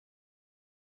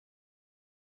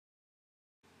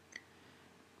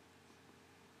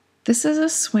This is a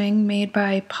swing made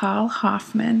by Paul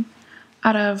Hoffman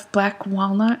out of black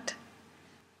walnut.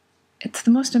 It's the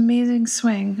most amazing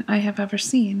swing I have ever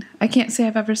seen. I can't say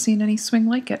I've ever seen any swing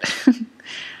like it.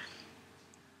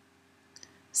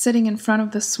 Sitting in front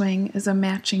of the swing is a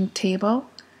matching table,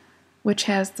 which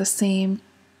has the same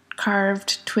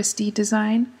carved, twisty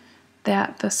design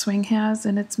that the swing has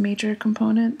in its major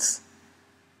components,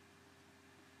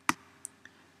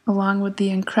 along with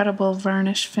the incredible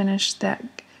varnish finish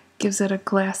that gives it a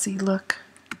glassy look.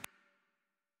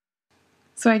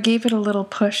 So I gave it a little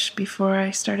push before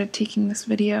I started taking this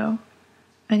video,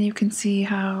 and you can see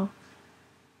how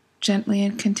gently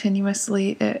and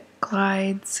continuously it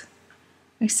glides.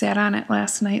 I sat on it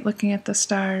last night looking at the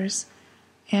stars,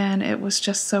 and it was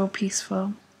just so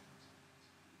peaceful.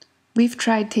 We've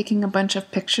tried taking a bunch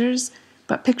of pictures,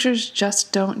 but pictures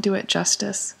just don't do it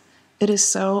justice. It is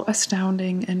so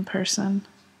astounding in person.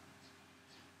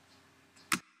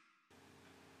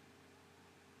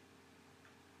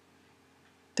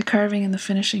 The carving and the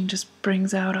finishing just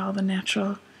brings out all the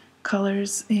natural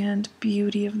colors and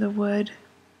beauty of the wood.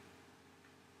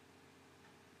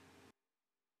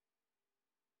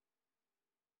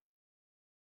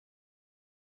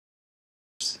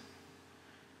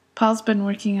 Paul's been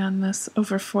working on this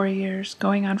over 4 years,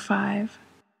 going on 5.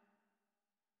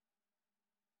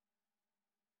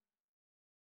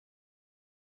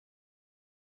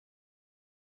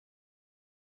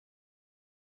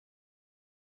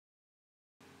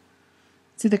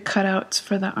 See the cutouts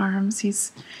for the arms.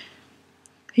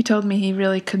 He told me he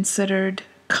really considered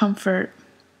comfort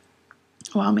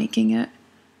while making it.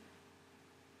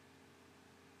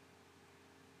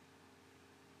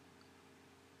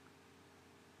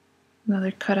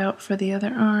 Another cutout for the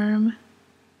other arm.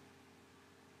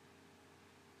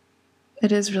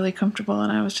 It is really comfortable,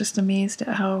 and I was just amazed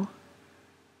at how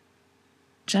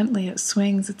gently it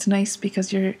swings. It's nice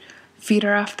because your feet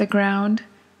are off the ground.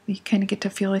 You kind of get to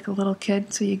feel like a little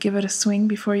kid, so you give it a swing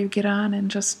before you get on,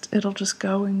 and it'll just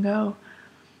go and go.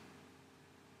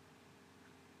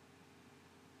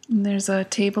 And there's a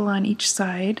table on each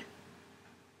side.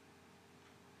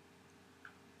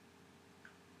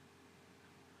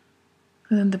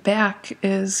 And then the back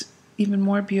is even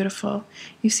more beautiful.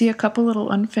 You see a couple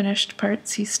little unfinished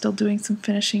parts. He's still doing some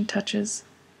finishing touches.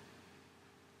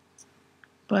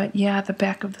 But yeah, the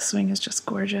back of the swing is just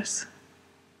gorgeous.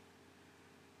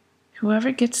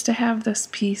 Whoever gets to have this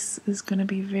piece is going to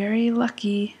be very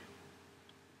lucky.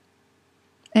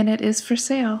 And it is for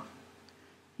sale.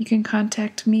 You can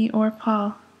contact me or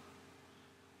Paul.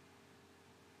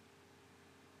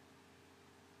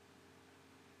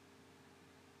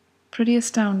 Pretty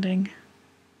astounding.